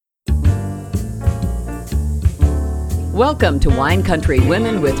Welcome to Wine Country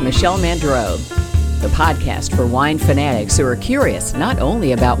Women with Michelle Mandreau, the podcast for wine fanatics who are curious not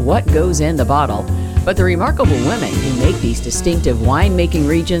only about what goes in the bottle, but the remarkable women who make these distinctive winemaking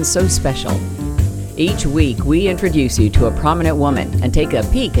regions so special. Each week, we introduce you to a prominent woman and take a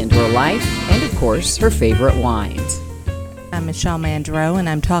peek into her life and, of course, her favorite wines. I'm Michelle Mandreau, and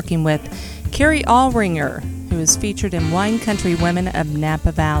I'm talking with Carrie Allringer, who is featured in Wine Country Women of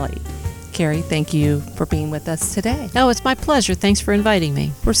Napa Valley. Carrie, thank you for being with us today. Oh, it's my pleasure. Thanks for inviting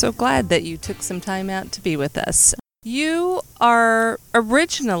me. We're so glad that you took some time out to be with us. You are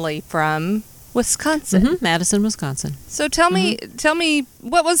originally from Wisconsin. Madison, Wisconsin. So tell me,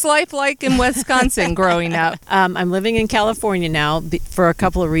 what was life like in Wisconsin growing up? I'm living in California now for a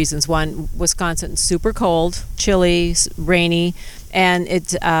couple of reasons. One, Wisconsin's super cold, chilly, rainy, and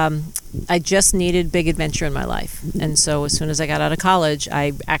I just needed big adventure in my life. And so as soon as I got out of college,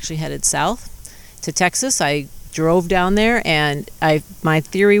 I actually headed south to Texas. I drove down there, and my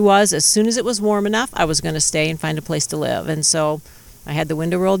theory was as soon as it was warm enough, I was going to stay and find a place to live. And so I had the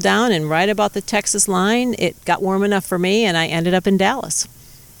window rolled down, and right about the Texas line, it got warm enough for me, and I ended up in Dallas.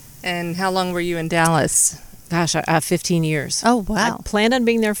 And how long were you in Dallas? Gosh, 15 years. Oh, wow. I planned on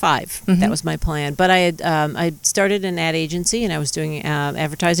being there 5. That was my plan. But I started an ad agency, and I was doing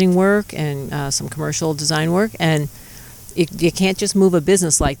advertising work and some commercial design work. And you can't just move a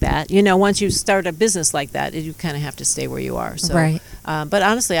business like that. You know, once you start a business like that, you kind of have to stay where you are. So, right. But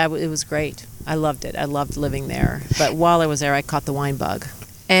honestly, it was great. I loved it. I loved living there. But while I was there, I caught the wine bug.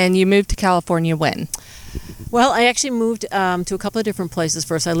 And you moved to California when? Well, I actually moved to a couple of different places.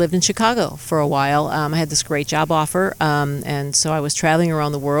 First, I lived in Chicago for a while. I had this great job offer, and so I was traveling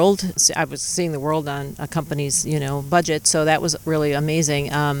around the world. I was seeing the world on a company's, budget, so that was really amazing.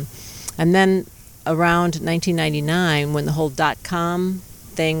 And then around 1999, when the whole .com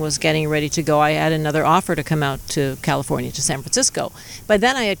thing was getting ready to go, I had another offer to come out to California, to San Francisco. By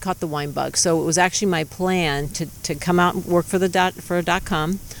then, I had caught the wine bug, so it was actually my plan to come out and work for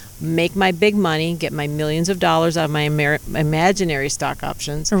 .com. Make my big money, get my millions of dollars out of my imaginary stock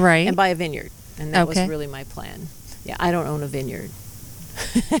options, right, and buy a vineyard. And that was really my plan. Yeah, I don't own a vineyard.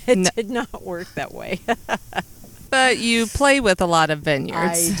 It did not work that way. But you play with a lot of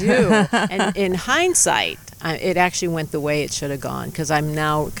vineyards. I do. And in hindsight, it actually went the way it should have gone, because I'm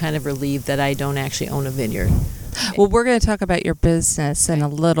now kind of relieved that I don't actually own a vineyard. Well, we're going to talk about your business in a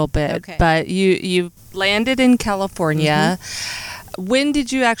little bit. Okay. But you landed in California. When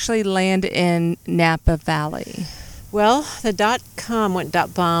did you actually land in Napa Valley? Well, the .com went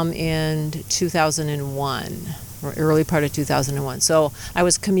 .bomb in 2001, or early part of 2001. So I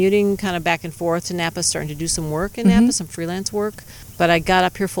was commuting kind of back and forth to Napa, starting to do some work in Napa, some freelance work. But I got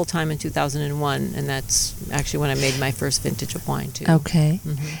up here full time in 2001, and that's actually when I made my first vintage of wine, too. Okay.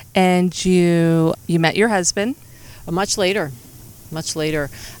 And you met your husband? Much later,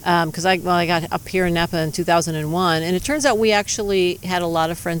 because I got up here in Napa in 2001, and it turns out we actually had a lot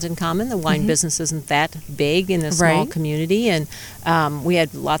of friends in common. The wine business isn't that big in a small community, and we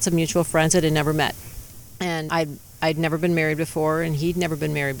had lots of mutual friends that had never met. And I'd never been married before, and he'd never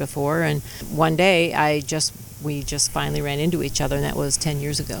been married before. And one day, we just finally ran into each other, and that was 10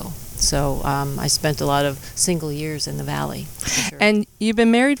 years ago. So I spent a lot of single years in the valley. Sure. And you've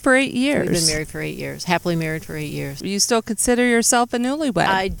been married for 8 years. We've been married for 8 years. Happily married for 8 years. You still consider yourself a newlywed?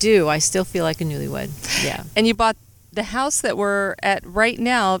 I do. I still feel like a newlywed. Yeah. And you bought the house that we're at right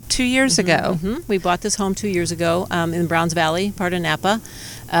now 2 years ago. We bought this home 2 years ago in Browns Valley, part of Napa.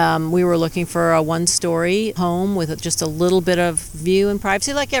 We were looking for a one-story home with just a little bit of view and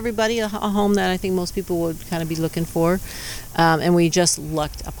privacy, like everybody, a home that I think most people would kind of be looking for. And we just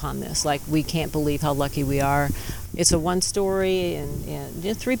lucked upon this. Like, we can't believe how lucky we are. It's a one-story and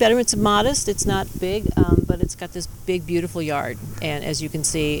 3-bedroom. It's modest. It's not big, but it's got this big, beautiful yard. And as you can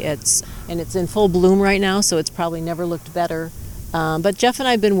see, it's in full bloom right now, so it's probably never looked better. But Jeff and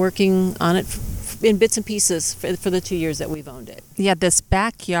I have been working on it in bits and pieces for the 2 years that we've owned it. Yeah, this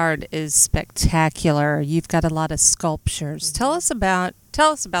backyard is spectacular. You've got a lot of sculptures. Tell us about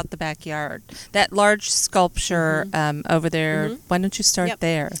the backyard. That large sculpture over there. Why don't you start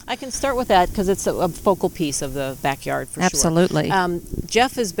there? I can start with that because it's a focal piece of the backyard for Absolutely. sure.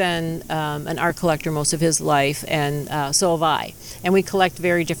 Jeff has been an art collector most of his life, and so have I. And we collect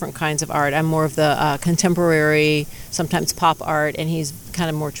very different kinds of art. I'm more of the contemporary, sometimes pop art, and he's kind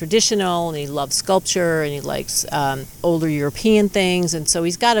of more traditional, and he loves sculpture, and he likes older European things, and so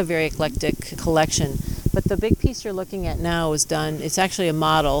he's got a very eclectic collection. But the big piece you're looking at now is done, it's actually a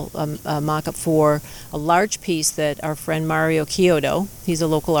model, a mock-up for a large piece that our friend Mario Chiodo, he's a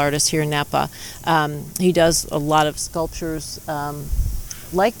local artist here in Napa, he does a lot of sculptures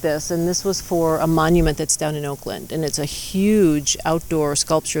like this, and this was for a monument that's down in Oakland, and it's a huge outdoor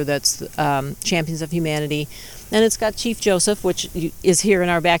sculpture that's Champions of Humanity, and it's got Chief Joseph, which is here in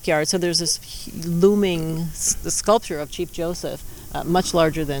our backyard. So there's this looming sculpture of Chief Joseph, much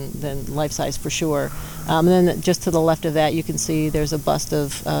larger than life-size for sure. And then just to the left of that, you can see there's a bust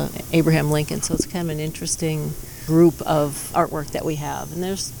of Abraham Lincoln. So it's kind of an interesting group of artwork that we have. And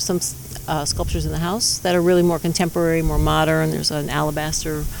there's some sculptures in the house that are really more contemporary, more modern. There's an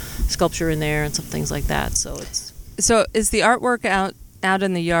alabaster sculpture in there and some things like that. So is the artwork out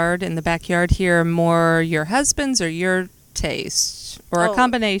in the yard, in the backyard here, more your husband's or your taste, or a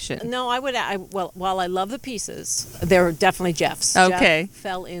combination? No, well, while I love the pieces, they're definitely Jeff's. Okay. Jeff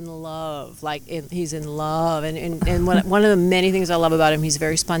fell in love, he's in love, and one of the many things I love about him, he's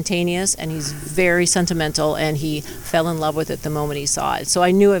very spontaneous and he's very sentimental, and he fell in love with it the moment he saw it. So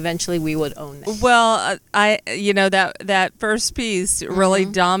I knew eventually we would own that. Well, that first piece really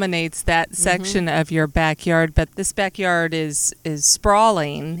dominates that section of your backyard, but this backyard is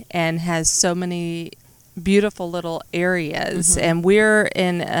sprawling and has so many beautiful little areas, and we're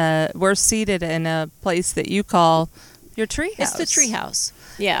seated in a place that you call your treehouse. It's the treehouse,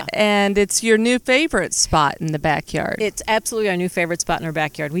 yeah. And it's your new favorite spot in the backyard. It's absolutely our new favorite spot in our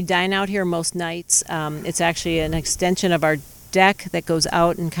backyard. We dine out here most nights. It's actually an extension of our deck that goes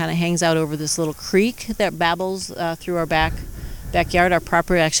out and kind of hangs out over this little creek that babbles through our backyard. Our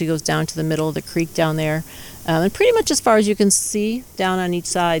property actually goes down to the middle of the creek down there, and pretty much as far as you can see down on each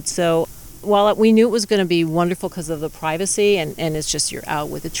side. So while we knew it was going to be wonderful because of the privacy, and it's just you're out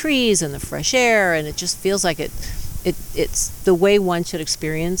with the trees and the fresh air, and it just feels like it's the way one should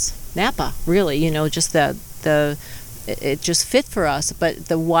experience Napa, really. Just it just fit for us, but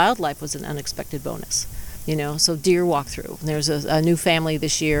the wildlife was an unexpected bonus. So deer walk through. There's a new family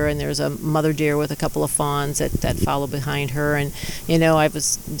this year, and there's a mother deer with a couple of fawns that follow behind her. And I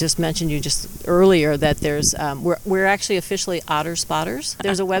was just mentioned you just earlier that there's we're actually officially otter spotters.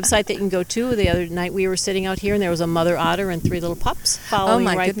 There's a website that you can go to. The other night we were sitting out here, and there was a mother otter and 3 little pups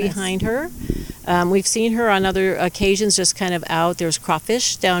following behind her. We've seen her on other occasions, just kind of out. There's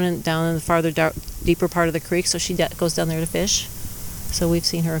crawfish down in the farther deeper part of the creek, so she goes down there to fish. So we've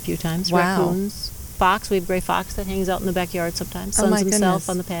seen her a few times. Wow. Raccoons. Fox. We have gray fox that hangs out in the backyard sometimes. Suns himself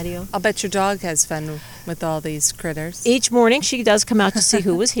on the patio. I'll bet your dog has fun with all these critters. Each morning she does come out to see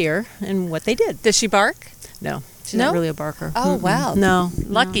who was here and what they did. Does she bark? No. She's not really a barker. Oh, wow. No.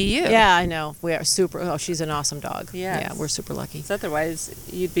 Lucky you. Yeah, I know. We are super. Oh, she's an awesome dog. Yes. Yeah, we're super lucky. Otherwise,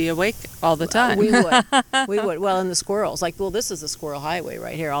 you'd be awake all the time. We would. Well, and the squirrels. This is the squirrel highway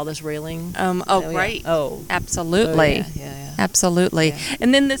right here. All this railing. Right. Yeah. Oh. Absolutely. Oh, yeah. Absolutely. Yeah.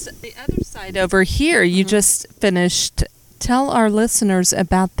 And then the other side over here, you just finished. Tell our listeners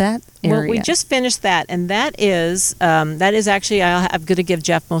about that area. Well, we just finished that, and that is actually, I'm going to give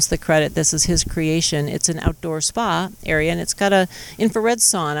Jeff most of the credit. This is his creation. It's an outdoor spa area, and it's got a infrared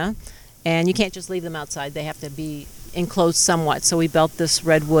sauna, and you can't just leave them outside. They have to be enclosed somewhat. So we built this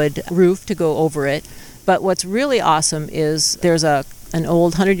redwood roof to go over it. But what's really awesome is there's an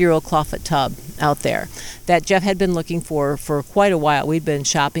old 100-year-old clawfoot tub out there that Jeff had been looking for quite a while. We'd been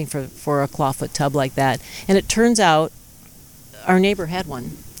shopping for a clawfoot tub like that, and it turns out our neighbor had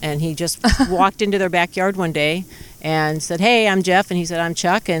one, and he just walked into their backyard one day and said, "Hey, I'm Jeff," and he said, "I'm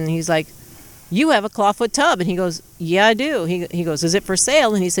Chuck," and he's like, "You have a clawfoot tub?" And he goes, "Yeah, I do." He goes, "Is it for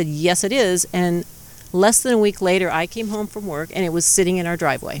sale?" And he said, "Yes, it is." And less than a week later, I came home from work, and it was sitting in our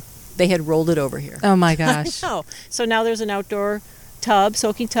driveway. They had rolled it over here. Oh my gosh! I know. So now there's an outdoor tub,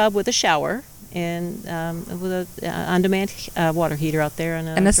 soaking tub with a shower, and with a on-demand water heater out there, and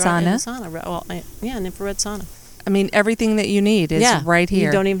a sauna. And a sauna. Well, yeah, an infrared sauna. I mean, everything that you need is right here.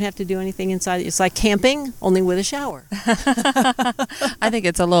 You don't even have to do anything inside. It's like camping, only with a shower. I think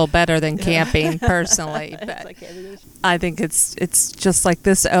it's a little better than camping, personally. But like I think it's just like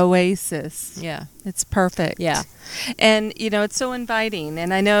this oasis. Yeah. It's perfect. Yeah. And, it's so inviting.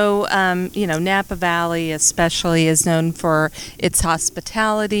 And I know, Napa Valley especially is known for its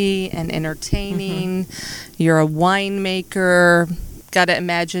hospitality and entertaining. You're a winemaker. Got to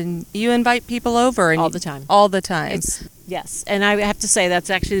imagine you invite people over all the time. All the time. Yes, and I have to say that's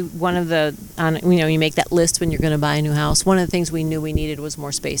actually one of the you make that list when you're going to buy a new house. One of the things we knew we needed was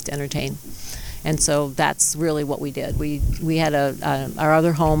more space to entertain, and so that's really what we did. We had our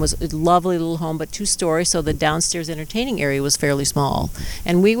other home was a lovely little home, but 2-story, so the downstairs entertaining area was fairly small,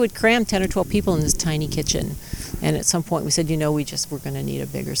 and we would cram 10 or 12 people in this tiny kitchen. And at some point we said, we're going to need a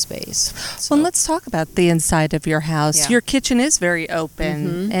bigger space. So. Well, let's talk about the inside of your house. Yeah. Your kitchen is very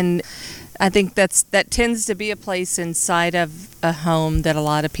open. And I think that tends to be a place inside of a home that a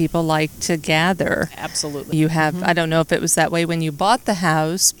lot of people like to gather. Absolutely. You have, I don't know if it was that way when you bought the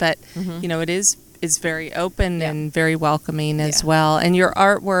house, but it is very open and very welcoming as well. And your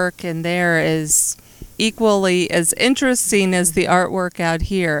artwork in there is equally as interesting as the artwork out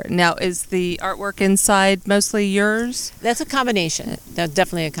here. Now, is the artwork inside mostly yours? That's a combination. That's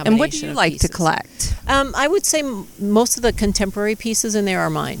definitely a combination. And what do you like to collect? I would say most of the contemporary pieces in there are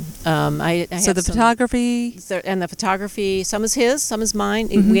mine. I so the photography and the photography, some is his, some is mine.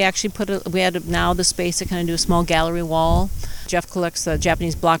 We actually we had now the space to kind of do a small gallery wall. Jeff collects the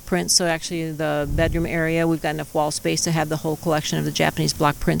Japanese block prints, so actually the bedroom area, we've got enough wall space to have the whole collection of the Japanese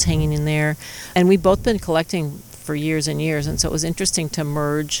block prints hanging in there. And we've both been collecting for years and years, and so it was interesting to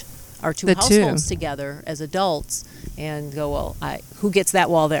merge our two households together as adults and go, well, who gets that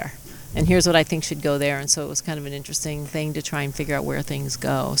wall there? And here's what I think should go there. And so it was kind of an interesting thing to try and figure out where things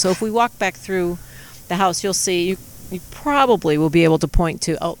go. So if we walk back through the house, you'll see, you probably will be able to point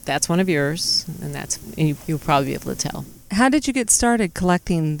to, oh, that's one of yours, and you'll probably be able to tell. How did you get started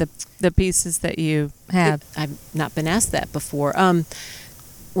collecting the pieces that you have? I've not been asked that before.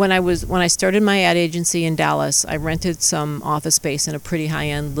 When I started my ad agency in Dallas, I rented some office space in a pretty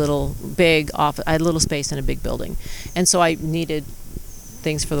high-end big office. I had a little space in a big building, and so I needed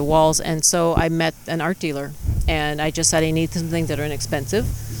things for the walls. And so I met an art dealer, and I just said I need some things that are inexpensive,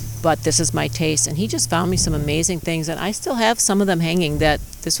 but this is my taste. And he just found me some amazing things, and I still have some of them hanging.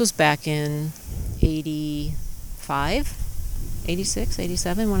 This was back in 85, 86,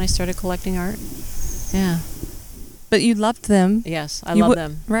 87 when I started collecting art. Yeah. But you loved them. Yes, I love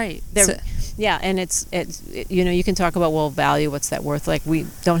them. Right. Yeah, and it's you can talk about, well, value, what's that worth? Like, we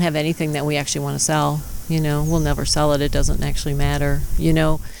don't have anything that we actually want to sell. We'll never sell it. It doesn't actually matter. It's and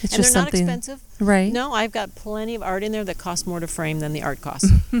just they're something, not expensive. Right. No, I've got plenty of art in there that costs more to frame than the art costs.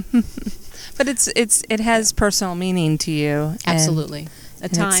 But it has personal meaning to you. Absolutely.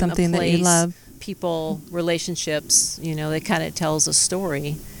 And it's something that you love. People, relationships, it kind of tells a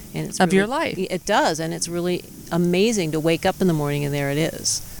story. And it's of your life. It does, and it's really amazing to wake up in the morning and there it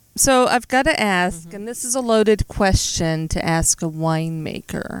is. So I've got to ask, and this is a loaded question to ask a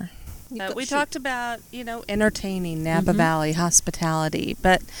winemaker. We talked about, entertaining, Napa Valley, hospitality,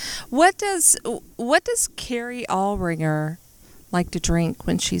 but what does Carrie Allringer like to drink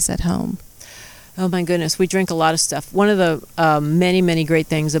when she's at home? Oh my goodness, we drink a lot of stuff. One of the many, many great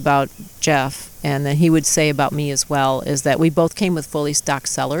things about Jeff, and that he would say about me as well, is that we both came with fully stocked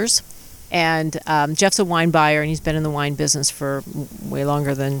cellars. And Jeff's a wine buyer, and he's been in the wine business for way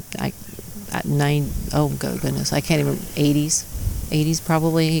longer than I can't even, 80s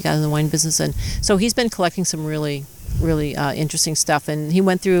probably, he got in the wine business. And so he's been collecting some really, really interesting stuff. And he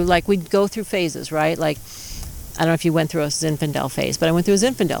went through, we'd go through phases, right? I don't know if you went through a Zinfandel phase, but I went through a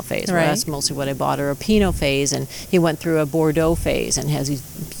Zinfandel phase. Right. That's mostly what I bought, or a Pinot phase, and he went through a Bordeaux phase and has these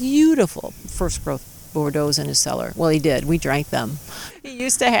beautiful first growth Bordeaux's in his cellar. Well, he did. We drank them. He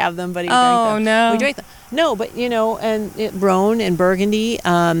used to have them, but he drank them. Oh, no. We drank them. No, but, and Rhone and Burgundy,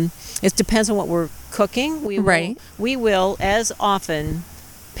 it depends on what we're cooking. We will, as often,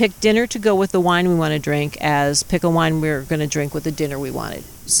 pick dinner to go with the wine we want to drink as pick a wine we're going to drink with the dinner we wanted.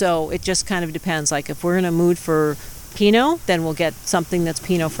 So it just kind of depends. Like, if we're in a mood for Pinot, then we'll get something that's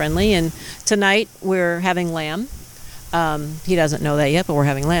Pinot friendly. And tonight we're having lamb. He doesn't know that yet, but we're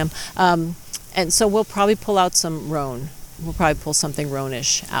having lamb. And so we'll probably pull out some Rhone. We'll probably pull something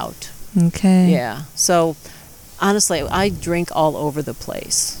Rhone-ish out. Okay. Yeah. So honestly, I drink all over the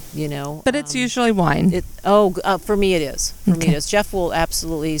place, But it's usually wine. For me it is. For me it is. Jeff will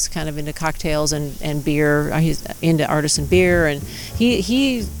absolutely, he's kind of into cocktails and beer. He's into artisan beer, and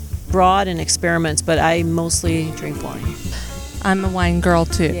he broad and experiments, but I mostly drink wine. I'm a wine girl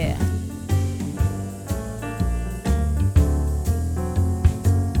too. Yeah.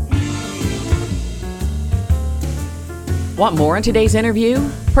 Want more on today's interview?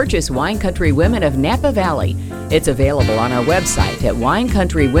 Purchase Wine Country Women of Napa Valley. It's available on our website at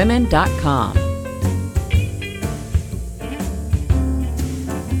winecountrywomen.com.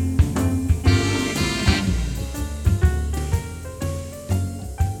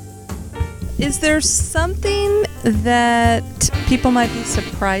 Is there something that people might be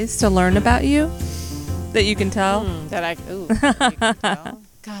surprised to learn about you that you can tell? That you can tell?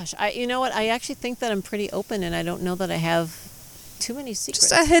 Gosh, you know what? I actually think that I'm pretty open, and I don't know that I have too many secrets.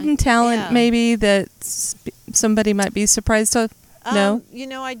 Just a hidden talent, maybe, that somebody might be surprised to know?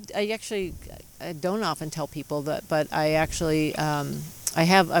 I actually I don't often tell people that, but I actually I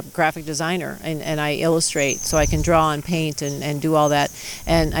have a graphic designer, and I illustrate, so I can draw and paint and do all that,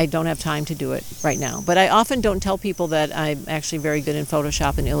 and I don't have time to do it right now. But I often don't tell people that I'm actually very good in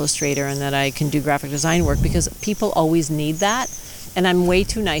Photoshop and Illustrator and that I can do graphic design work, because people always need that, and I'm way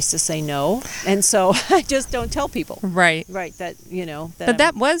too nice to say no, and so I just don't tell people. Right. Right, that, But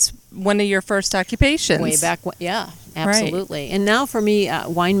that was one of your first occupations. way back when, yeah. Absolutely. Right. And now for me,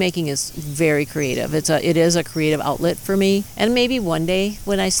 winemaking is very creative. It is a creative outlet for me. And maybe one day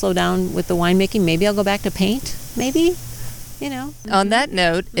when I slow down with the winemaking, maybe I'll go back to paint. Maybe, On that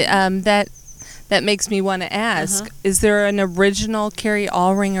note, that makes me want to ask, is there an original Carrie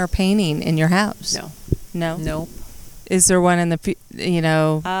Allringer painting in your house? No. No? Is there one in the,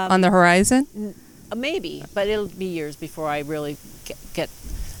 on the horizon? Maybe, but it'll be years before I really get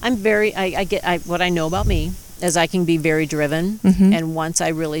I'm very, what I know about me is I can be very driven, and once I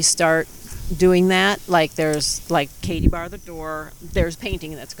really start doing that, like there's like Katie bar the door, there's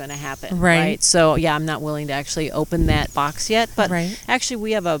painting that's going to happen, right? So yeah, I'm not willing to actually open that box yet, but actually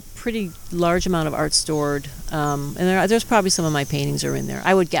we have a pretty large amount of art stored, and there's probably some of my paintings are in there.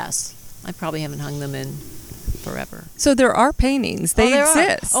 I would guess. I probably haven't hung them in forever. So there are paintings. They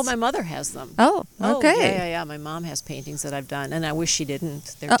exist. Oh, my mother has them. Oh, okay. Yeah. My mom has paintings that I've done, and I wish she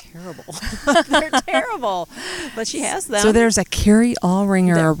didn't. They're terrible. They're terrible. But she has them. So there's a Carrie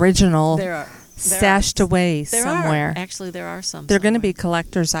Allringer original stashed away somewhere. Actually, there are some. They're going to be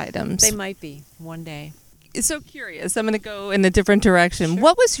collector's items. They might be one day. So curious. I'm going to go in a different direction. Sure.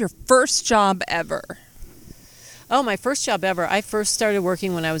 What was your first job ever? Oh, my first job ever. I first started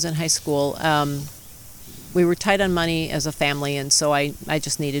working when I was in high school. We were tight on money as a family, and so I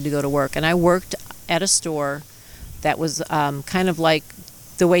just needed to go to work. And I worked at a store that was kind of like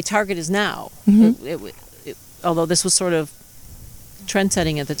the way Target is now. Although this was sort of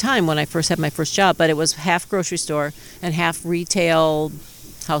trend-setting at the time when I first had my first job, but it was half grocery store and half retail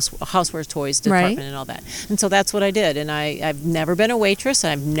houseware, toys department, and all that. And so that's what I did. And I've never been a waitress.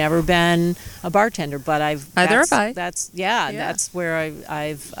 I've never been a bartender, but that's where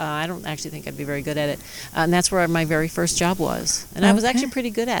I don't actually think I'd be very good at it. And that's where my very first job was. And I was actually pretty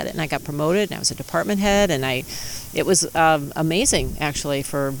good at it. And I got promoted, and I was a department head, and it was amazing, actually,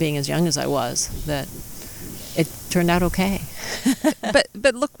 for being as young as I was, that it turned out okay.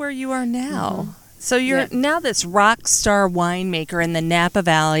 but look where you are now. So you're now this rock star winemaker in the Napa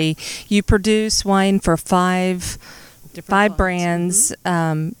Valley. You produce wine for five brands,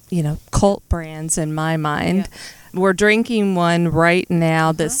 cult brands in my mind. Yeah. We're drinking one right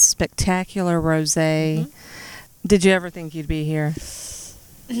now, this spectacular rosé. Did you ever think you'd be here?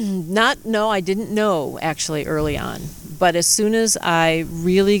 No, I didn't know actually early on. But as soon as I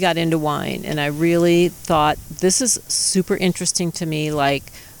really got into wine and I really thought, this is super interesting to me, like,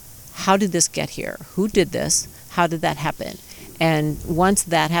 how did this get here? Who did this? How did that happen? And once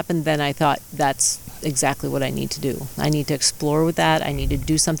that happened, then I thought, that's exactly what I need to do. I need to explore with that. I need to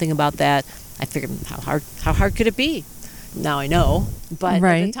do something about that. I figured, how hard could it be? Now I know. But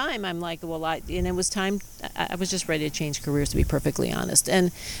at the time, I'm like, and it was time. I was just ready to change careers, to be perfectly honest.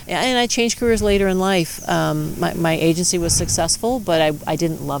 And I changed careers later in life. My agency was successful, but I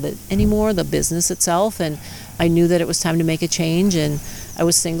didn't love it anymore, the business itself. And I knew that it was time to make a change. And I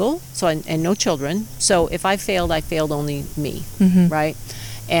was single, and no children. So if I failed only me, right?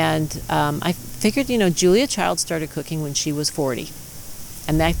 And I figured, Julia Child started cooking when she was 40.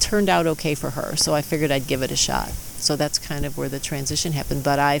 And that turned out okay for her. So I figured I'd give it a shot. So that's kind of where the transition happened.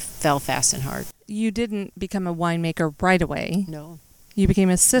 But I fell fast and hard. You didn't become a winemaker right away. No. You became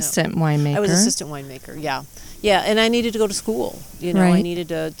assistant winemaker. I was assistant winemaker, yeah. Yeah, and I needed to go to school. I needed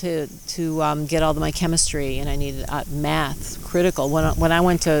to get all my chemistry, and I needed math, critical. When I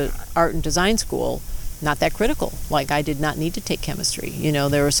went to art and design school, not that critical. Like, I did not need to take chemistry.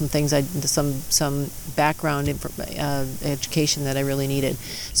 There were some things, some background education that I really needed.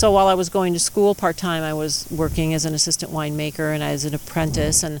 So while I was going to school part-time, I was working as an assistant winemaker and as an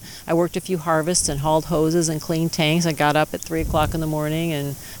apprentice, and I worked a few harvests and hauled hoses and cleaned tanks. I got up at 3 o'clock in the morning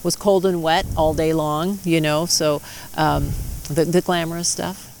and was cold and wet all day long, so the glamorous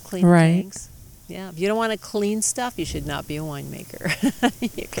stuff, clean tanks. Yeah, if you don't want to clean stuff, you should not be a winemaker.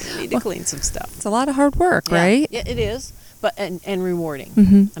 You're going to need to clean some stuff. It's a lot of hard work, right? Yeah, it is, but and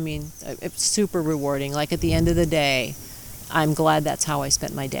rewarding. I mean, it's super rewarding. Like, at the end of the day, I'm glad that's how I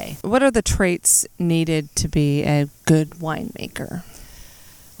spent my day. What are the traits needed to be a good winemaker?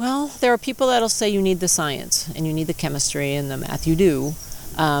 Well, there are people that'll say you need the science and you need the chemistry and the math. You do,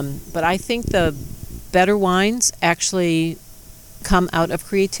 but I think the better wines actually come out of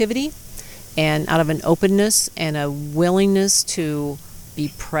creativity and out of an openness and a willingness to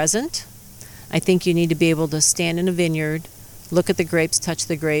be present. I think you need to be able to stand in a vineyard, look at the grapes, touch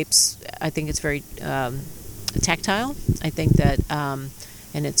the grapes. I think it's very tactile. I think that,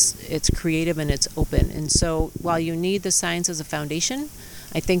 and it's creative and it's open. And so while you need the science as a foundation,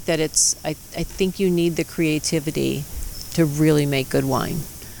 I think that I think you need the creativity to really make good wine.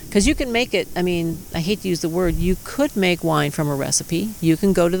 Because you can make it, I mean, I hate to use the word, you could make wine from a recipe. You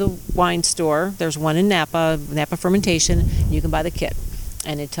can go to the wine store. There's one in Napa Fermentation, and you can buy the kit.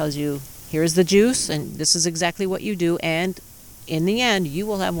 And it tells you, here's the juice, and this is exactly what you do, and in the end, you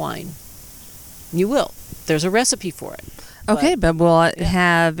will have wine. You will. There's a recipe for it. Okay, but will it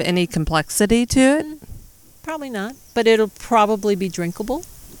have any complexity to it? Probably not, but it'll probably be drinkable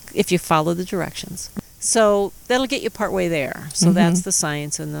if you follow the directions. So that'll get you partway there. So that's the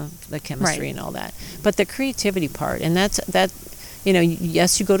science and the chemistry and all that. But the creativity part, and that,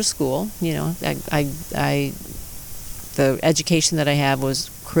 yes, you go to school. The education that I have was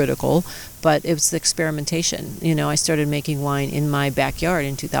critical, but it was the experimentation. I started making wine in my backyard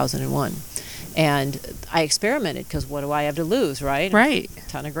in 2001. And I experimented because what do I have to lose, right? Right. A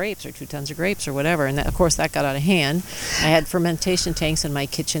ton of grapes or 2 tons of grapes or whatever. And of course, that got out of hand. I had fermentation tanks in my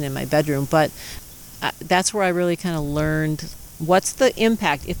kitchen in my bedroom. But that's where I really kind of learned what's the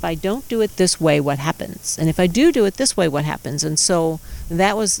impact. If I don't do it this way, what happens? And if I do it this way, what happens? And so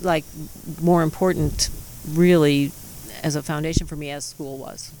that was like more important, really, as a foundation for me as school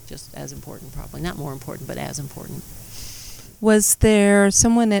was. Just as important, probably. Not more important, but as important. Was there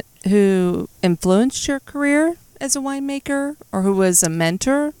someone who influenced your career as a winemaker, or who was a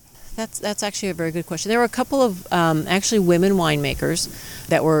mentor? That's actually a very good question. There were a couple of actually women winemakers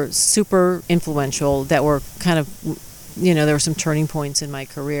that were super influential, that were kind of, there were some turning points in my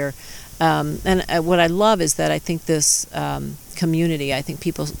career. And what I love is that I think this community, I think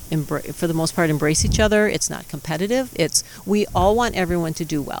people, for the most part, embrace each other. It's not competitive. We all want everyone to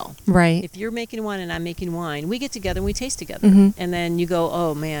do well. Right. If you're making wine and I'm making wine, we get together and we taste together. And then you go,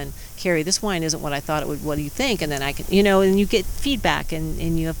 oh, man, Carrie, this wine isn't what I thought it would. What do you think? And then I can, and you get feedback,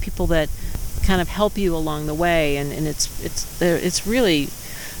 and you have people that kind of help you along the way. And it's really...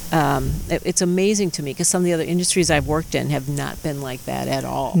 it's amazing to me because some of the other industries I've worked in have not been like that at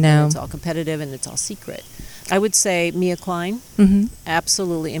all. No. It's all competitive and it's all secret. I would say Mia Klein,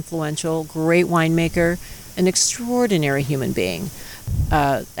 absolutely influential, great winemaker, an extraordinary human being.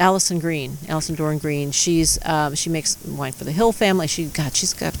 Allison Doran Green, she makes wine for the Hill family.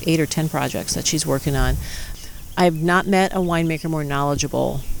 She's got 8 or 10 projects that she's working on. I've not met a winemaker more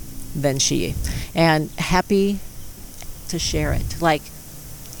knowledgeable than she, and happy to share it. Like,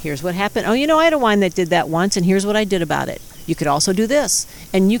 here's what happened. Oh, I had a wine that did that once, and here's what I did about it. You could also do this.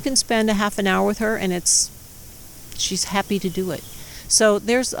 And you can spend a half an hour with her, and she's happy to do it. So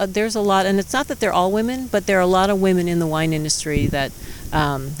there's a lot, and it's not that they're all women, but there are a lot of women in the wine industry that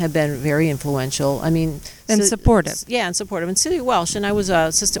have been very influential. I mean... And supportive. Yeah, and supportive. And Celia Welsh, and I was an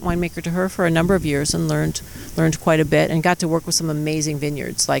assistant winemaker to her for a number of years and learned quite a bit and got to work with some amazing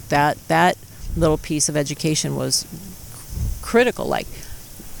vineyards. Like that little piece of education was critical. Like,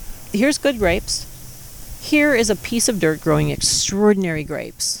 here's good grapes. Here is a piece of dirt growing extraordinary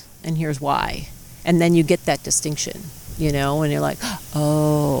grapes, and here's why. And then you get that distinction, and you're like,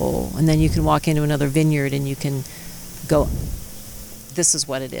 oh. And then you can walk into another vineyard and you can go, this is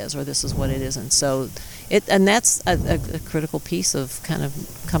what it is, or this is what it isn't. So that's a critical piece of kind of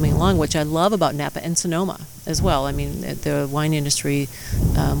coming along, which I love about Napa and Sonoma as well. I mean, the wine industry,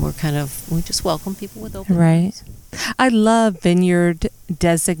 we just welcome people with open arms. I love vineyard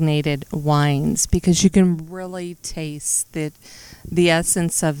designated wines because you can really taste the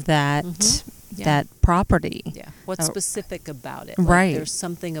essence of that that property. Yeah. What's specific about it? Right. There's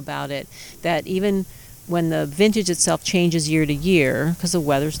something about it that even when the vintage itself changes year to year, because the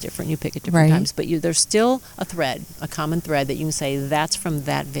weather's different, you pick at different times, but there's still a common thread that you can say that's from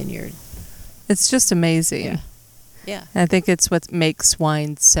that vineyard. It's just amazing. Yeah. I think it's what makes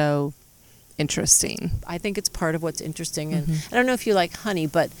wine so interesting. I think it's part of what's interesting. And I don't know if you like honey,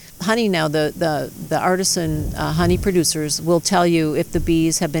 but honey now, the artisan honey producers will tell you if the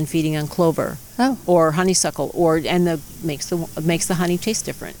bees have been feeding on clover or honeysuckle, and makes the honey taste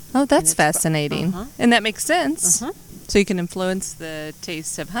different. Oh, that's fascinating. And that makes sense. So you can influence the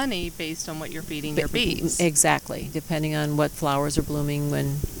taste of honey based on what you're feeding your bees. Exactly, depending on what flowers are blooming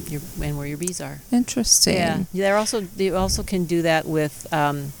and where your bees are. Interesting. Yeah. You also can do that with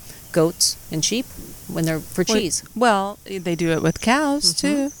goats and sheep when they're for cheese. Well, they do it with cows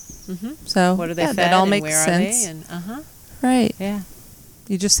too. So what are they fed? That all and makes where sense. Are they? Right. Yeah.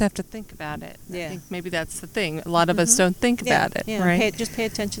 You just have to think about it. Yeah. I think maybe that's the thing. A lot of us don't think about it. Yeah. Right. Just pay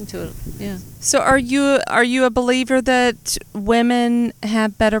attention to it. Yeah. So are you a believer that women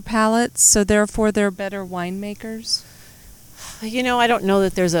have better palates, so therefore they're better winemakers? I don't know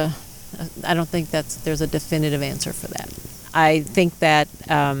that I don't think there's a definitive answer for that. I think that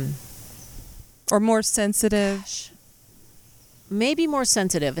Or more sensitive? maybe more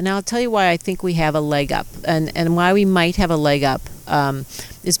sensitive, and I'll tell you why I think we have a leg up, and why we might have a leg up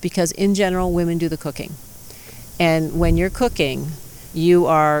is because in general women do the cooking, and when you're cooking, you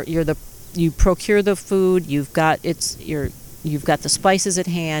procure the food, you've got the spices at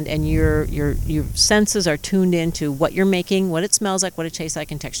hand, and your senses are tuned into what you're making, what it smells like, what it tastes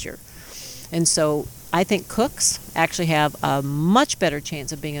like, and texture. And so I think cooks actually have a much better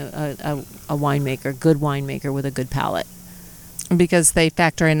chance of being a winemaker, good winemaker with a good palate. Because they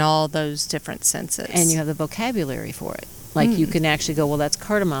factor in all those different senses. And you have the vocabulary for it. Like you can actually go, well, that's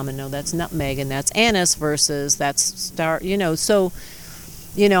cardamom, and no, that's nutmeg, and that's anise versus that's star. So,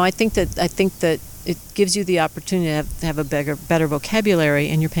 I think that it gives you the opportunity to have a better vocabulary,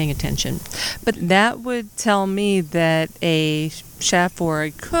 and you're paying attention. But that would tell me that a chef or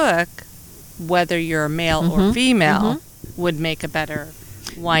a cook, whether you're a male or female, would make a better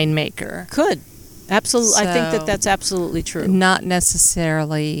winemaker. Could. Absolutely. So, I think that's absolutely true. Not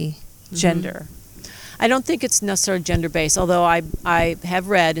necessarily gender. I don't think it's necessarily gender-based, although I have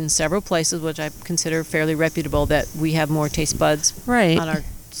read in several places, which I consider fairly reputable, that we have more taste buds Right.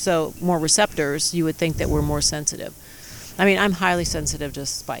 so more receptors. You would think that we're more sensitive. I mean, I'm highly sensitive to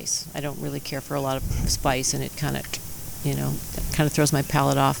spice. I don't really care for a lot of spice, and it kind of throws my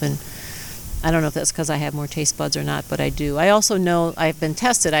palate off, and I don't know if that's because I have more taste buds or not, but I do. I also know, I've been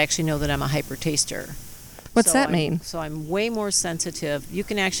tested, I actually know that I'm a hyper taster. What's that mean? So I'm way more sensitive. You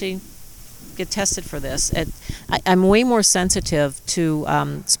can actually get tested for this. I'm way more sensitive to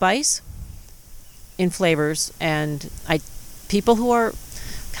spice in flavors, and people who are,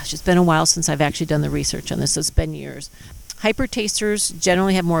 gosh, it's been a while since I've actually done the research on this. It's been years. Hyper tasters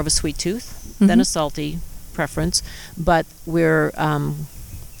generally have more of a sweet tooth than a salty preference, but we're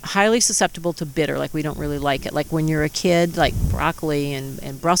highly susceptible to bitter. Like, we don't really like it. Like when you're a kid, like broccoli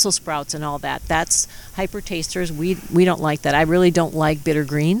and Brussels sprouts and all that, that's hyper tasters. We don't like that. I really don't like bitter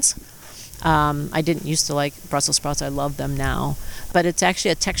greens. I didn't used to like Brussels sprouts. I love them now, but it's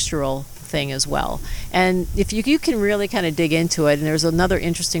actually a textural thing as well. And if you can really kind of dig into it, and there's another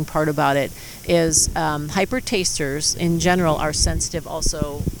interesting part about it is hyper tasters in general are sensitive,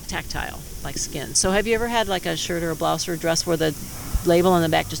 also tactile, like skin. So have you ever had like a shirt or a blouse or a dress where the label on the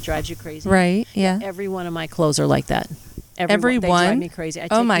back just drives you crazy? Right, yeah. Every one of my clothes are like that. Every They one? drive me crazy. I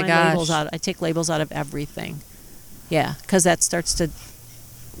take Oh my gosh. labels out. I take labels out of everything. Yeah, because that starts to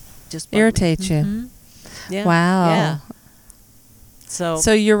just bug me. Irritate you. Yeah. Wow. Yeah.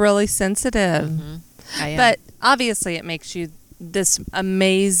 So you're really sensitive. I am. But obviously it makes you this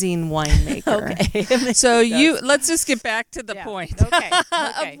amazing winemaker. Okay. So let's just get back to the Yeah. point. Okay.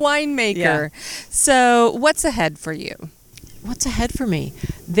 A winemaker. So what's ahead for you? What's ahead for me?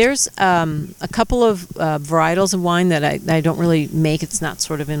 There's a couple of varietals of wine that I don't really make. It's not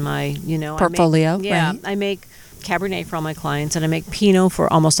sort of in my, Portfolio, right. I make Cabernet for all my clients, and I make Pinot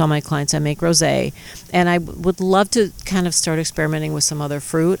for almost all my clients. I make Rosé, and I would love to kind of start experimenting with some other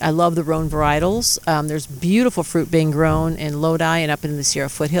fruit. I love the Rhone varietals. There's beautiful fruit being grown in Lodi and up in the Sierra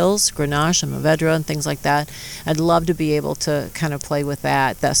foothills, Grenache and Mourvedre and things like that. I'd love to be able to kind of play with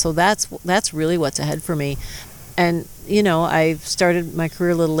that. So that's really what's ahead for me. And, I've started my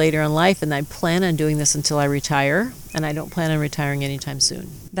career a little later in life, and I plan on doing this until I retire, and I don't plan on retiring anytime soon.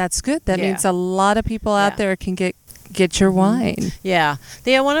 That's good. That Yeah. means a lot of people out Yeah. there can get your wine. Yeah.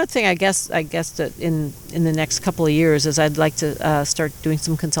 One other thing I guess that in the next couple of years is I'd like to start doing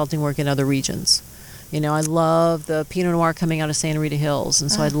some consulting work in other regions. I love the Pinot Noir coming out of Santa Rita Hills,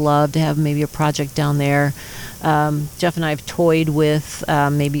 and so I'd love to have maybe a project down there. Jeff and I have toyed with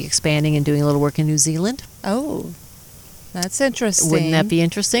maybe expanding and doing a little work in New Zealand. Oh, that's interesting. Wouldn't that be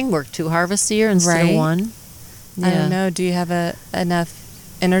interesting? Work 2 harvests a year instead of 1. I don't know. Do you have enough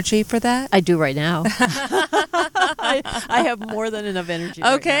energy for that? I do right now. I have more than enough energy.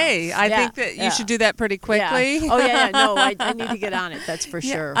 Okay. Right now. I think that you should do that pretty quickly. Yeah. Oh, yeah. No, I need to get on it. That's for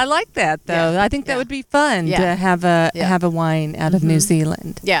sure. I like that, though. Yeah. I think that would be fun Yeah. to have a wine out of New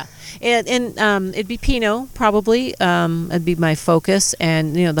Zealand. Yeah. And it'd be Pinot, probably. It'd be my focus.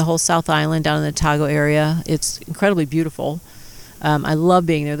 And, the whole South Island down in the Otago area, it's incredibly beautiful. I love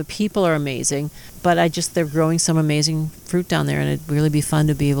being there. The people are amazing. But they're growing some amazing fruit down there, and it'd really be fun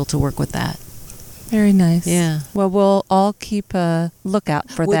to be able to work with that. Very nice. Yeah. Well, we'll all keep a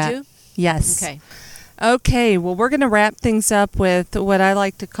lookout for Would that. you? Yes. Okay. Okay. Well, we're going to wrap things up with what I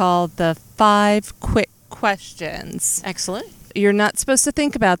like to call the 5 quick questions. Excellent. You're not supposed to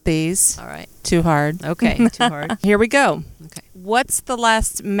think about these All right. too hard. Okay. Too hard. Here we go. Okay. What's the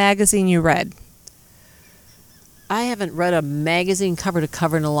last magazine you read? I haven't read a magazine cover to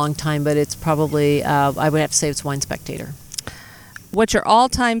cover in a long time, but it's probably, I would have to say it's Wine Spectator. What's your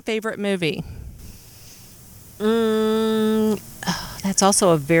all-time favorite movie? That's also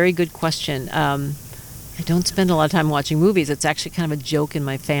a very good question. I don't spend a lot of time watching movies. It's actually kind of a joke in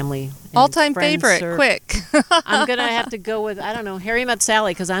my family. All-time favorite, quick. I'm going to have to go with, I don't know, Harry Met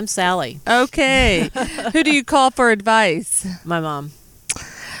Sally, because I'm Sally. Okay. Who do you call for advice? My mom.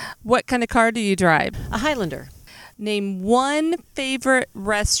 What kind of car do you drive? A Highlander. Name one favorite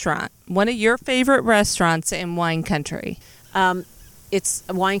restaurant, one of your favorite restaurants in wine country. It's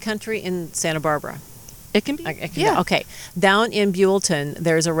a wine country in Santa Barbara. It can be. Okay. Down in Buellton,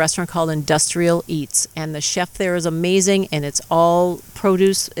 there's a restaurant called Industrial Eats, and the chef there is amazing, and it's all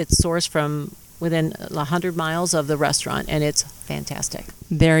produce. It's sourced from within 100 miles of the restaurant, and it's fantastic.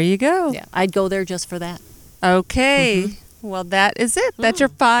 There you go. Yeah, I'd go there just for that. Okay. Well, that is it. That's your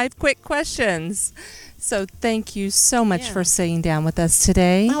 5 quick questions. So thank you so much for sitting down with us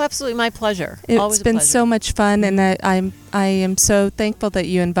today. Oh, absolutely. My pleasure. It's been so much fun, and I am so thankful that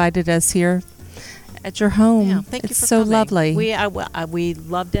you invited us here at your home. Yeah, thank you for so coming. lovely. We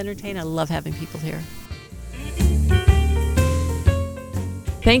love to entertain. I love having people here.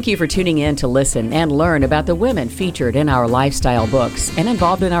 Thank you for tuning in to listen and learn about the women featured in our lifestyle books and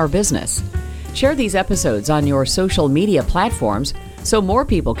involved in our business. Share these episodes on your social media platforms so more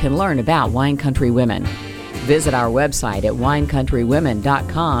people can learn about Wine Country Women. Visit our website at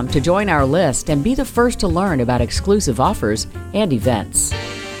winecountrywomen.com to join our list and be the first to learn about exclusive offers and events.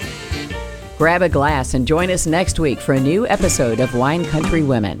 Grab a glass and join us next week for a new episode of Wine Country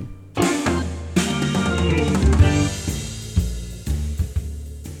Women.